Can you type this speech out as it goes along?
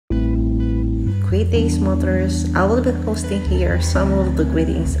Greetings, mothers. I will be posting here some of the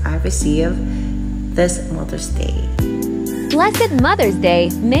greetings I received this Mother's Day. Blessed Mother's Day.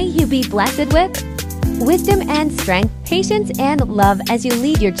 May you be blessed with wisdom and strength, patience and love as you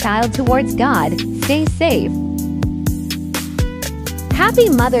lead your child towards God. Stay safe. Happy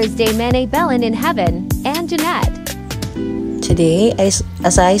Mother's Day, Mane Belen in heaven and Jeanette. Today, as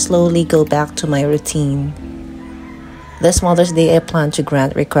I slowly go back to my routine, this Mother's Day I plan to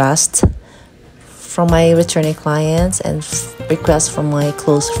grant requests from my returning clients and requests from my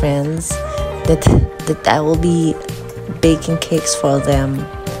close friends that I will be baking cakes for them,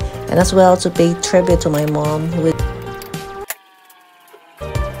 and as well to pay tribute to my mom who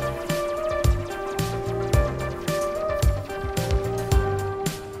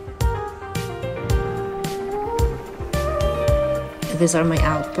These are my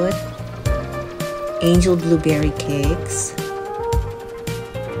output: angel blueberry cakes.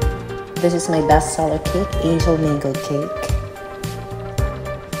 This is my bestseller cake, angel mango cake.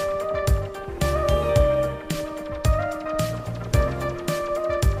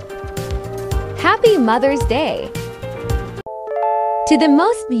 Happy Mother's Day to the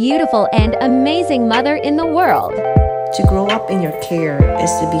most beautiful and amazing mother in the world. To grow up in your care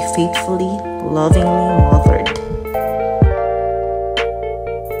is to be faithfully, lovingly mothered.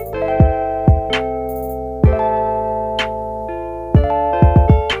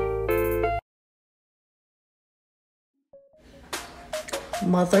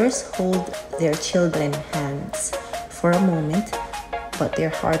 Mothers hold their children's hands for a moment, but their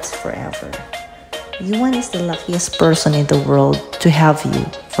hearts forever. Yuan is the luckiest person in the world to have you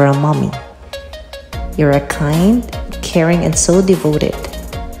for a mommy. You're a kind, caring, and so devoted.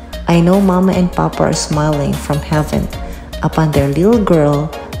 I know Mama and Papa are smiling from heaven upon their little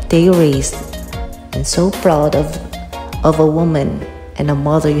girl they raised, and so proud of a woman and a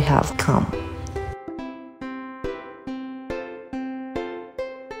mother you have come.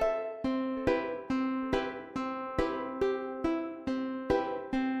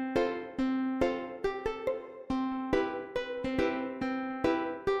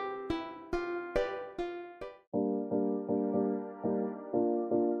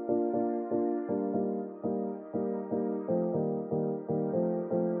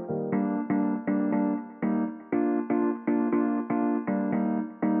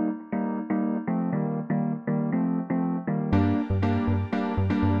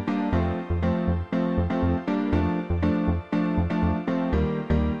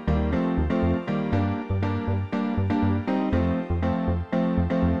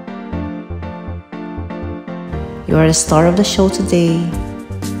 You are the star of the show today,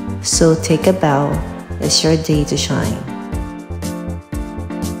 so take a bow. It's your day to shine.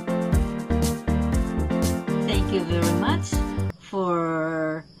 Thank you very much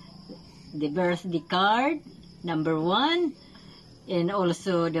for the birthday card, number 1, and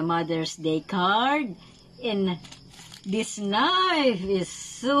also the Mother's Day card. And this knife is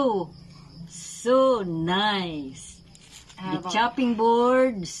so nice. The chopping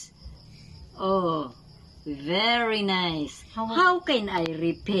boards, oh, very nice. How can I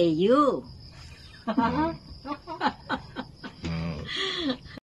repay you?